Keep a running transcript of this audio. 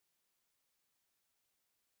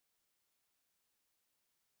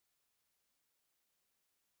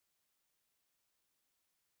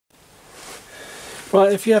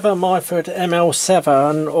Right, if you have a Myford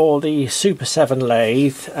ML7 or the Super 7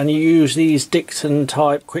 lathe and you use these Dixon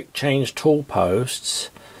type Quick-Change tool posts,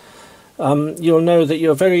 you'll know that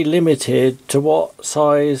you're very limited to what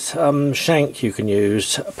size shank you can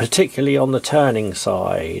use, particularly on the turning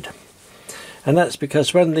side. And that's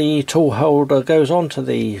because when the tool holder goes onto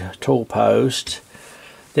the tool post,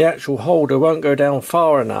 the actual holder won't go down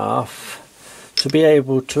far enough to be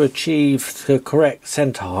able to achieve the correct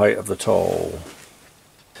centre height of the tool.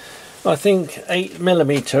 I think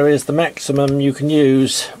 8mm is the maximum you can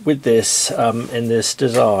use with this in this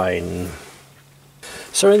design.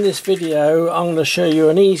 So in this video I'm going to show you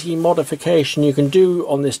an easy modification you can do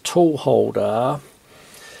on this tool holder,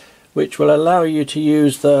 which will allow you to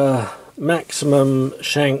use the maximum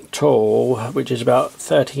shank tool, which is about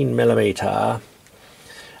 13mm,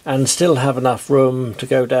 and still have enough room to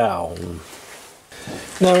go down.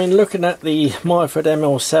 Now, in looking at the Myford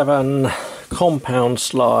ML7 compound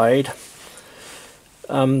slide,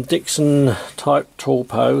 Dixon type tool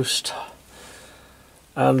post,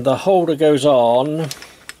 and the holder goes on,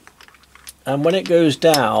 and when it goes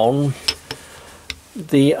down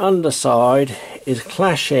the underside is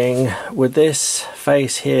clashing with this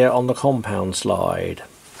face here on the compound slide,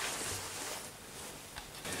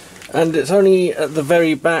 and it's only at the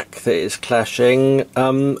very back that it's clashing,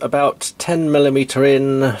 about 10mm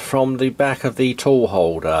in from the back of the tool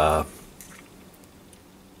holder.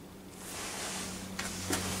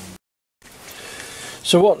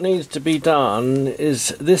 So what needs to be done is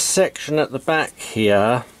this section at the back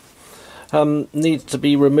here needs to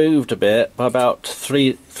be removed a bit by about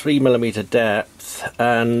 3mm depth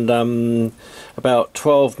and about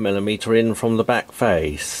 12mm in from the back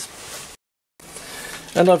face.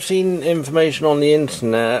 And I've seen information on the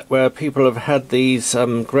internet where people have had these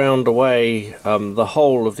ground away the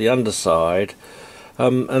whole of the underside,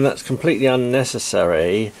 and that's completely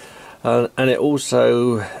unnecessary, and it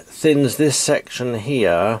also thins this section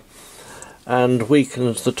here and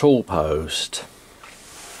weakens the tool post.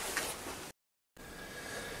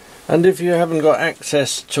 And if you haven't got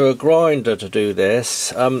access to a grinder to do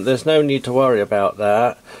this, there's no need to worry about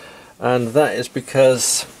that, and that is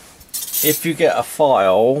because if you get a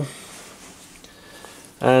file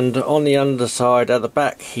and on the underside at the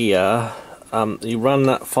back here, you run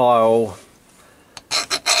that file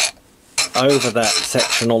over that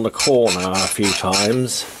section on the corner a few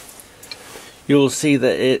times, you'll see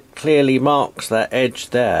that it clearly marks that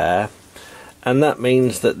edge there, and that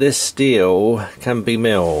means that this steel can be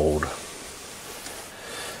milled.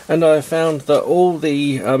 And I found that all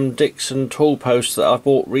the Dixon tool posts that I've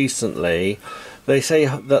bought recently, they say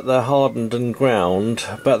that they're hardened and ground,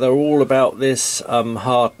 but they're all about this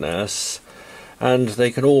hardness, and they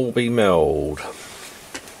can all be milled.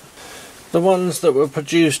 The ones that were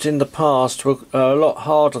produced in the past were a lot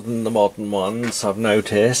harder than the modern ones, I've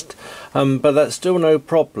noticed, but that's still no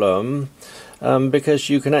problem, because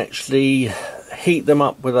you can actually heat them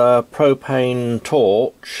up with a propane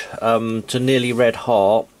torch to nearly red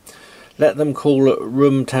hot, let them cool at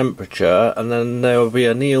room temperature, and then they'll be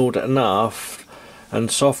annealed enough and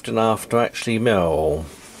soft enough to actually mill.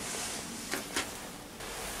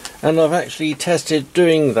 And I've actually tested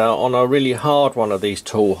doing that on a really hard one of these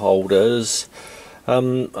tool holders.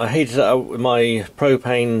 I heated it up with my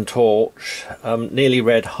propane torch, nearly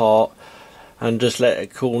red hot, and just let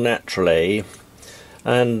it cool naturally.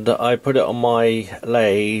 And I put it on my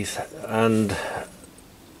lathe and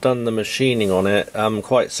done the machining on it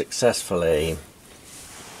quite successfully.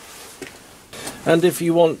 And if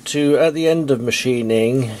you want to, at the end of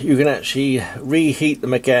machining, you can actually reheat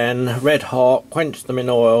them again, red hot, quench them in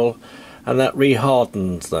oil, and that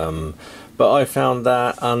rehardens them. But I found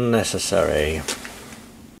that unnecessary.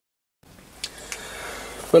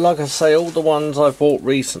 But like I say, all the ones I've bought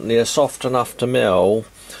recently are soft enough to mill.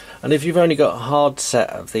 And if you've only got a hard set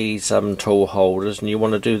of these tool holders and you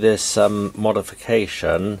want to do this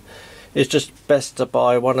modification, it's just best to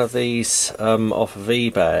buy one of these off of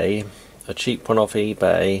eBay, a cheap one off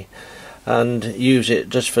eBay, and use it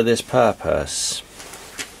just for this purpose.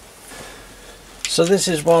 So this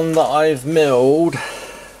is one that I've milled,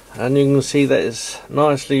 and you can see that it's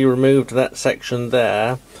nicely removed that section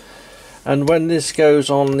there, and when this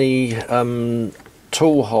goes on the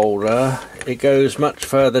tool holder it goes much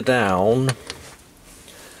further down,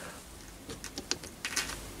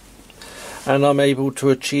 and I'm able to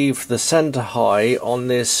achieve the centre height on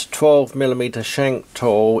this 12mm shank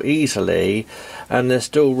tool easily, and there's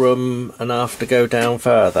still room enough to go down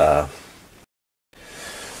further.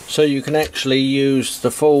 So you can actually use the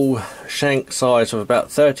full shank size of about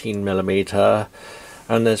 13mm,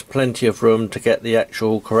 and there's plenty of room to get the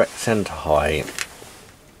actual correct centre height.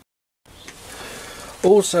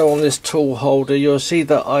 Also on this tool holder you'll see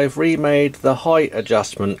that I've remade the height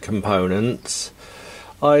adjustment components.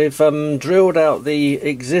 I've drilled out the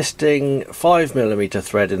existing 5mm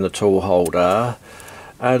thread in the tool holder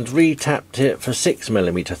and retapped it for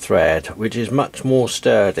 6mm thread, which is much more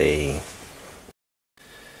sturdy.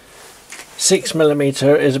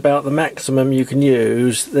 6mm is about the maximum you can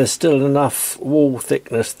use. There's still enough wall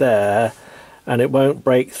thickness there and it won't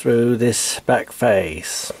break through this back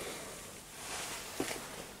face.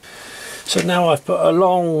 So now I've put a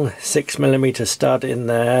long 6mm stud in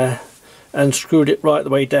there and screwed it right the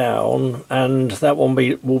way down, and that one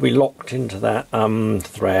will be locked into that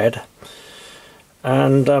thread.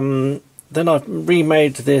 And then I've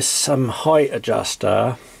remade this height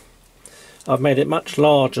adjuster. I've made it much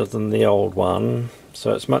larger than the old one,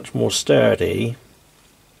 so it's much more sturdy.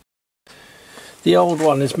 The old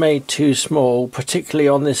one is made too small, particularly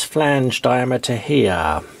on this flange diameter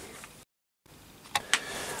here.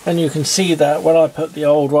 And you can see that when I put the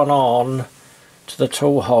old one on to the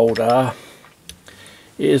tool holder,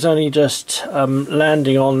 it is only just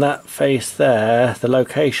landing on that face there, the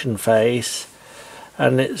location face,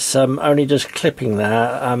 and it's only just clipping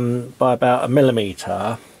that by about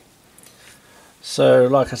 1mm. So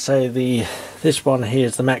like I say, this one here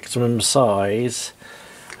is the maximum size,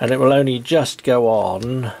 and it will only just go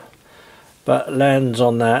on, but lands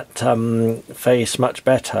on that face much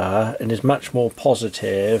better and is much more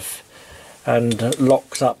positive and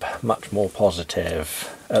locks up much more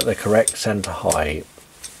positive at the correct centre height.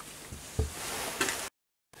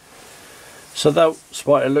 So that's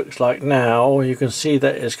what it looks like now. You can see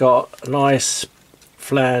that it's got a nice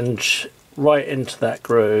flange right into that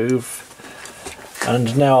groove.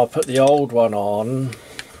 And now I'll put the old one on.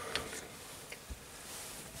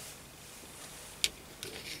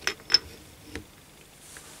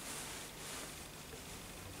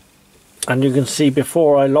 And you can see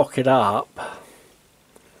before I lock it up,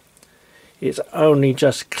 it's only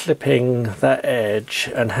just clipping that edge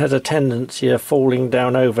and has a tendency of falling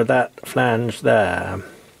down over that flange there.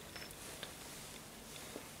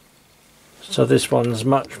 So this one's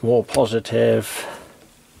much more positive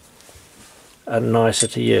and nicer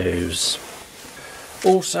to use.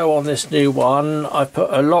 Also on this new one, I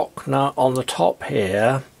put a lock nut on the top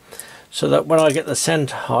here, so that when I get the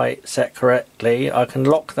centre height set correctly, I can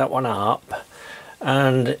lock that one up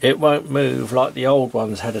and it won't move like the old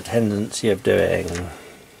ones had a tendency of doing.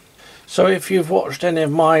 So if you've watched any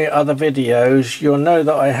of my other videos, you'll know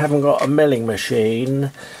that I haven't got a milling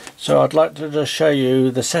machine, so I'd like to just show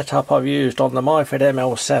you the setup I've used on the Myford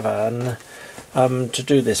ML7 to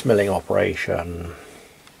do this milling operation.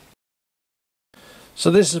 So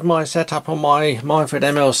this is my setup on my Myford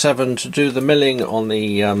ML7 to do the milling on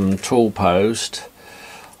the tool post.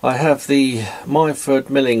 I have the Myford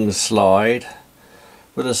milling slide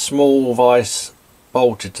with a small vise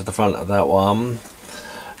bolted to the front of that one.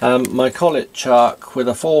 My collet chuck with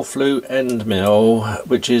a 4-flute end mill,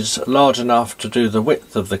 which is large enough to do the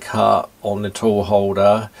width of the cut on the tool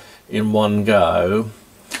holder in one go.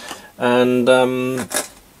 And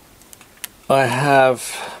I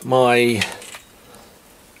have my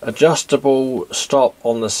adjustable stop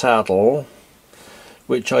on the saddle,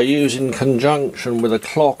 which I use in conjunction with a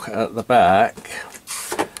clock at the back,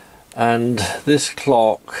 and this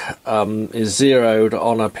clock is zeroed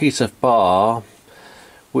on a piece of bar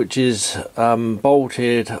which is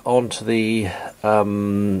bolted onto the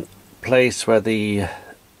place where the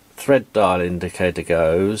thread dial indicator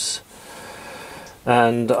goes,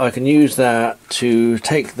 and I can use that to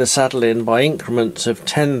take the saddle in by increments of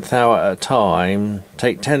 10 thou at a time,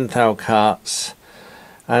 take 10 thou cuts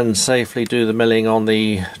and safely do the milling on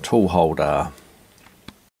the tool holder.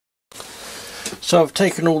 So I've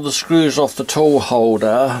taken all the screws off the tool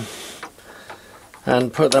holder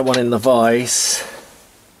and put that one in the vise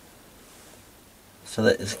so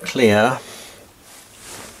that it's clear.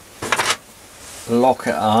 Lock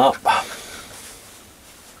it up.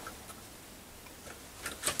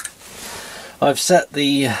 I've set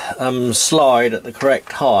the slide at the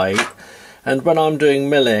correct height, and when I'm doing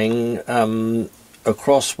milling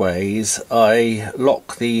acrossways, I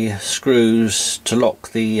lock the screws to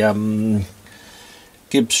lock the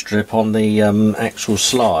gib strip on the actual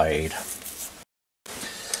slide.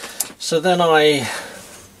 So then I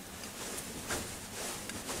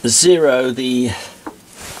zero the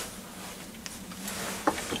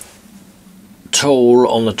tool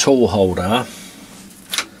on the tool holder,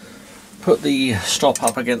 put the stop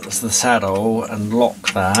up against the saddle and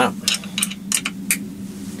lock that,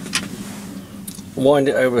 wind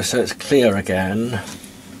it over so it's clear again,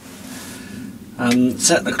 and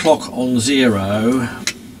set the clock on 0,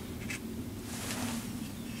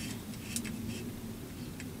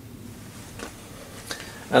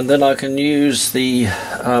 and then I can use the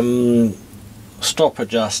stop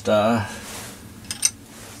adjuster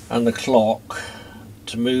and the clock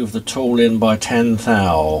to move the tool in by 10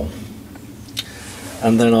 thou,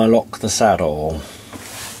 and then I lock the saddle.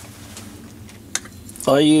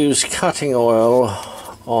 I use cutting oil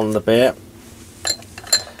on the bit,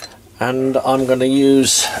 and I'm going to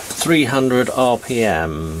use 300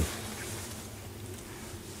 RPM.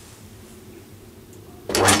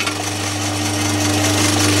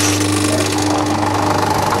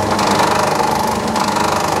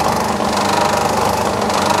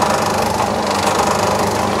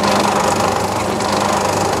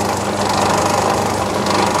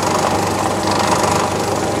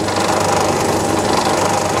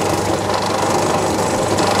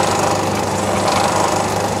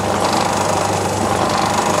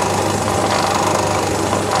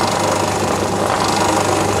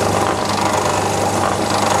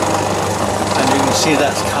 See,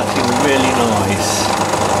 that's cutting really nice.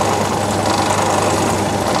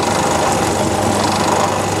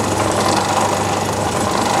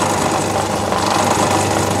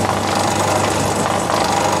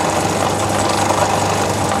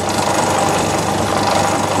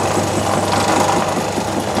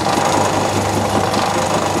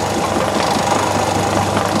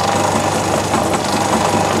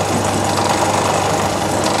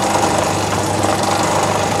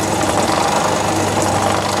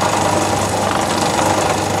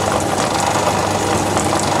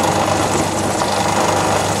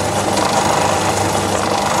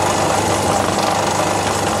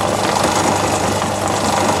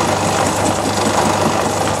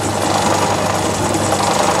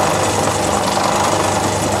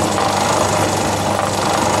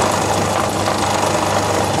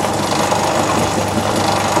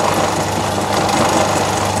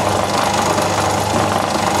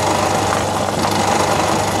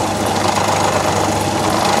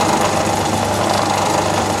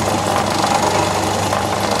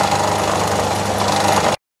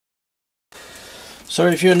 So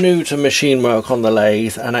if you're new to machine work on the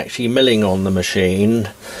lathe and actually milling on the machine,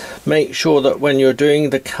 make sure that when you're doing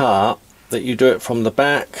the cut that you do it from the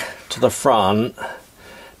back to the front,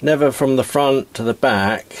 never from the front to the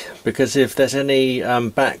back, because if there's any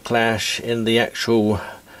backlash in the actual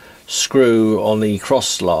screw on the cross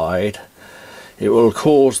slide, it will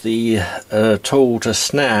cause the tool to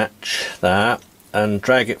snatch that and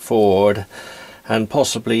drag it forward and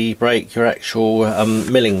possibly break your actual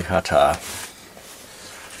milling cutter.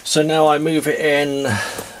 So now I move it in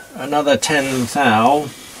another 10 thou,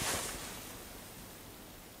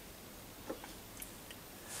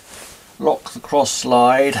 lock the cross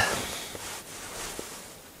slide,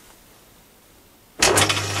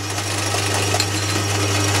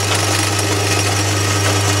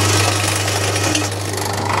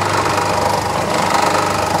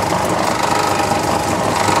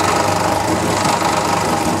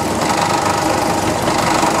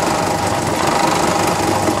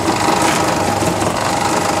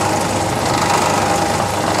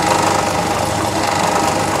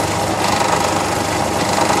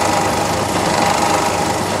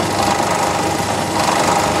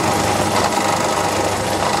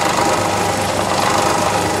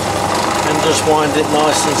 just wind it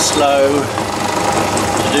nice and slow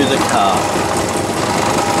to do the cut.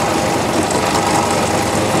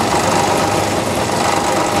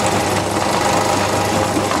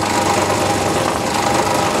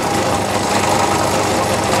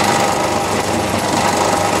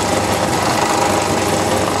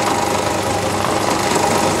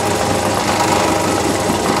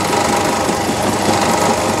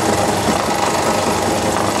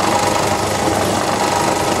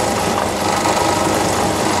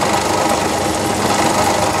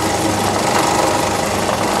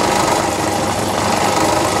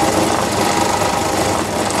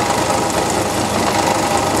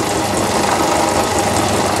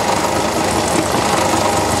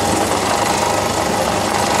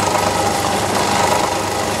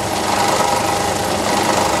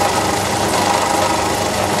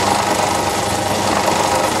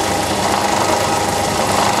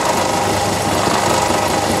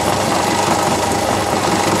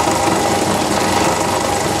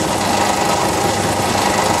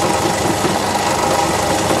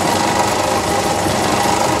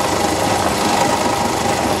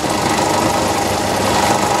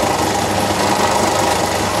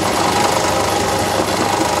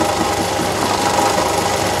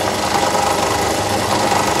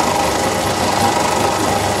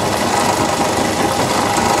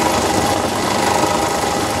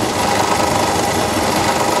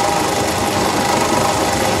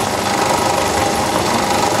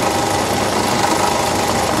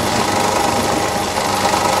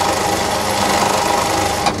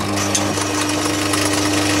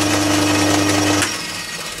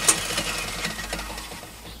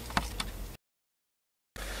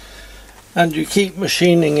 And you keep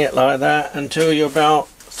machining it like that until you're about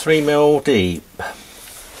 3mm deep.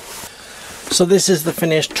 So this is the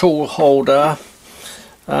finished tool holder.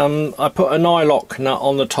 I put a nylock nut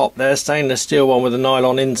on the top there, stainless steel one with a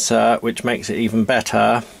nylon insert, which makes it even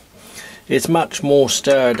better. It's much more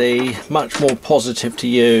sturdy, much more positive to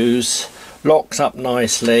use, locks up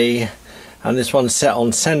nicely, and this one's set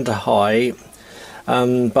on centre height.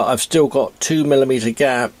 But I've still got 2mm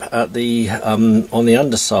gap at the on the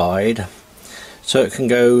underside, so it can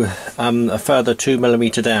go a further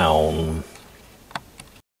 2mm down.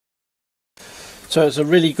 So it's a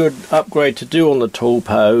really good upgrade to do on the tool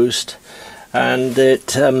post, and it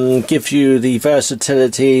gives you the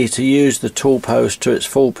versatility to use the tool post to its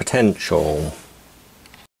full potential.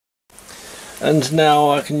 And now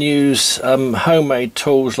I can use homemade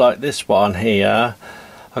tools like this one here.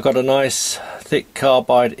 I got a nice thick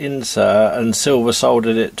carbide insert and silver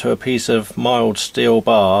soldered it to a piece of mild steel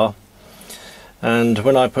bar, and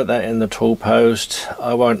when I put that in the tool post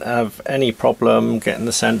I won't have any problem getting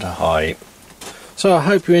the centre height. So I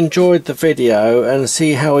hope you enjoyed the video and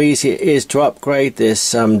see how easy it is to upgrade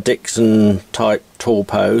this Dixon type tool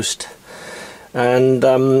post. And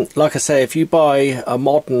like I say, if you buy a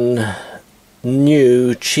modern,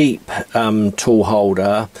 new, cheap tool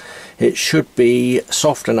holder, it should be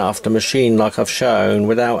soft enough to machine like I've shown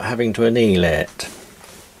without having to anneal it.